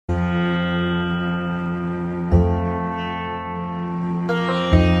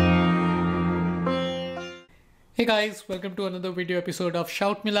Hey guys, welcome to another video episode of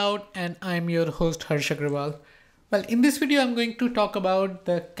Shout Me Loud, and I'm your host Harsh Agrawal. Well, in this video, I'm going to talk about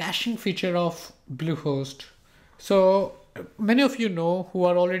the caching feature of Bluehost. So many of you know who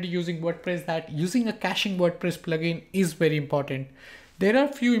are already using WordPress that using a caching WordPress plugin is very important. There are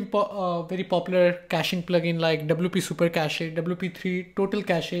few very popular caching plugin like WP Super Cache, WP3 Total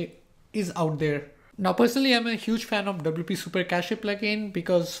Cache is out there. Now, personally, I'm a huge fan of WP Super Cache plugin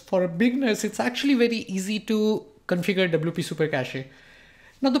because for beginners, it's actually very easy to configure WP Super Cache.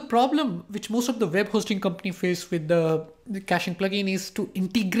 Now, the problem which most of the web hosting company face with the caching plugin is to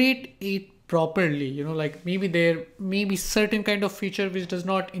integrate it properly. Like maybe there may be certain kind of feature which does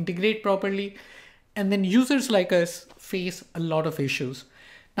not integrate properly, and then users like us face a lot of issues.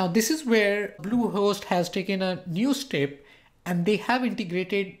 Now, this is where Bluehost has taken a new step, and they have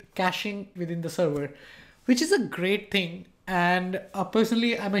integrated caching within the server, which is a great thing. And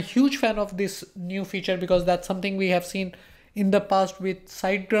personally, I'm a huge fan of this new feature because that's something we have seen in the past with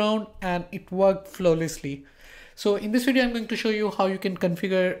SiteGround and it worked flawlessly. So in this video, I'm going to show you how you can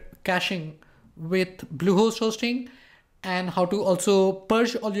configure caching with Bluehost hosting and how to also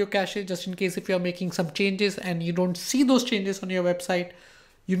purge all your cache just in case if you're making some changes and you don't see those changes on your website,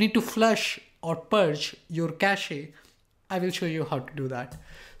 you need to flush or purge your cache. I will show you how to do that.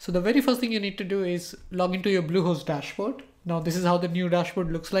 So the very first thing you need to do is log into your Bluehost dashboard. Now this is how the new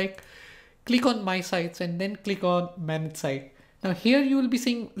dashboard looks like. Click on My Sites and then click on Manage Site. Now here you will be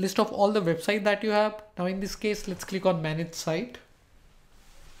seeing list of all the website that you have. Now in this case, let's click on Manage Site.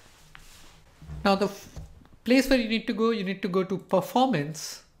 Now the place where you need to go to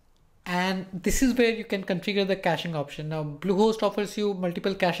Performance, and this is where you can configure the caching option. Now Bluehost offers you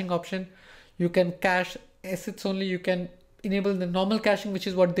multiple caching option. You can cache assets only, you can enable the normal caching, which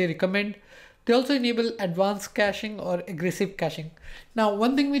is what they recommend. They also enable advanced caching or aggressive caching. Now,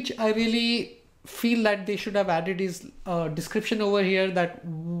 one thing which I really feel that they should have added is a description over here that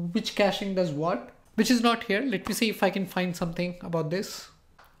which caching does what, which is not here. Let me see if I can find something about this.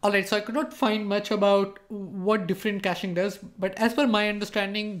 All right, so I could not find much about what different caching does, but as per my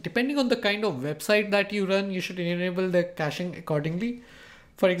understanding, depending on the kind of website that you run, you should enable the caching accordingly.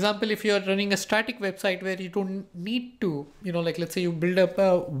 For example, if you're running a static website where you don't need to, like let's say you build up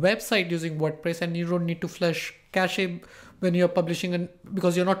a website using WordPress and you don't need to flush cache when you're publishing,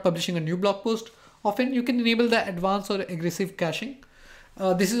 because you're not publishing a new blog post, often you can enable the advanced or aggressive caching.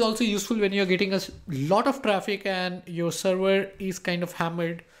 This is also useful when you're getting a lot of traffic and your server is kind of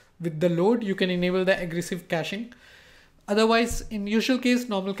hammered with the load. You can enable the aggressive caching. Otherwise, in usual case,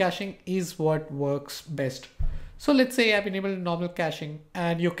 normal caching is what works best. So let's say I've enabled normal caching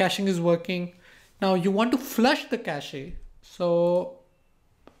and your caching is working. Now you want to flush the cache. So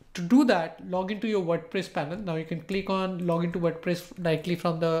to do that, log into your WordPress panel. Now you can click on log into WordPress directly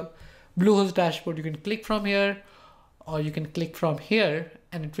from the Bluehost dashboard. You can click from here or you can click from here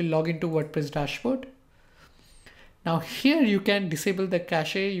and it will log into WordPress dashboard. Now here you can disable the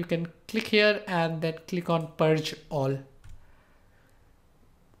cache. You can click here and then click on purge all.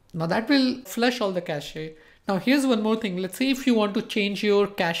 Now that will flush all the cache. Now here's one more thing. Let's say if you want to change your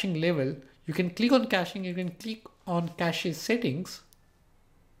caching level, you can click on caching, you can click on cache settings.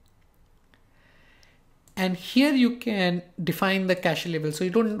 And here you can define the cache level. So you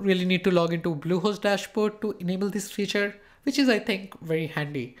don't really need to log into Bluehost dashboard to enable this feature, which is, I think, very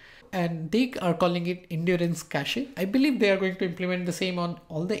handy. And they are calling it endurance cache. I believe they are going to implement the same on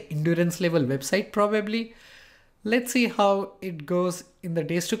all the endurance level website probably. Let's see how it goes in the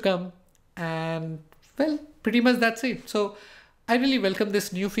days to come. And well, pretty much that's it. So I really welcome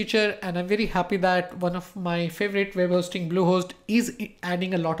this new feature and I'm very happy that one of my favorite web hosting, Bluehost, is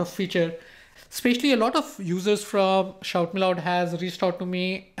adding a lot of feature. Especially a lot of users from Shout Me Loud has reached out to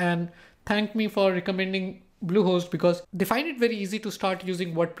me and thanked me for recommending Bluehost because they find it very easy to start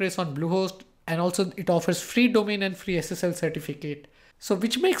using WordPress on Bluehost, and also it offers free domain and free SSL certificate. So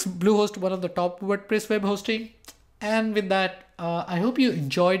which makes Bluehost one of the top WordPress web hosting. And with that, I hope you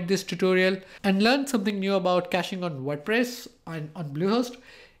enjoyed this tutorial and learned something new about caching on WordPress and on Bluehost.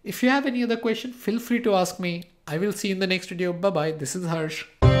 If you have any other question, feel free to ask me. I will see you in the next video. Bye bye. This is Harsh.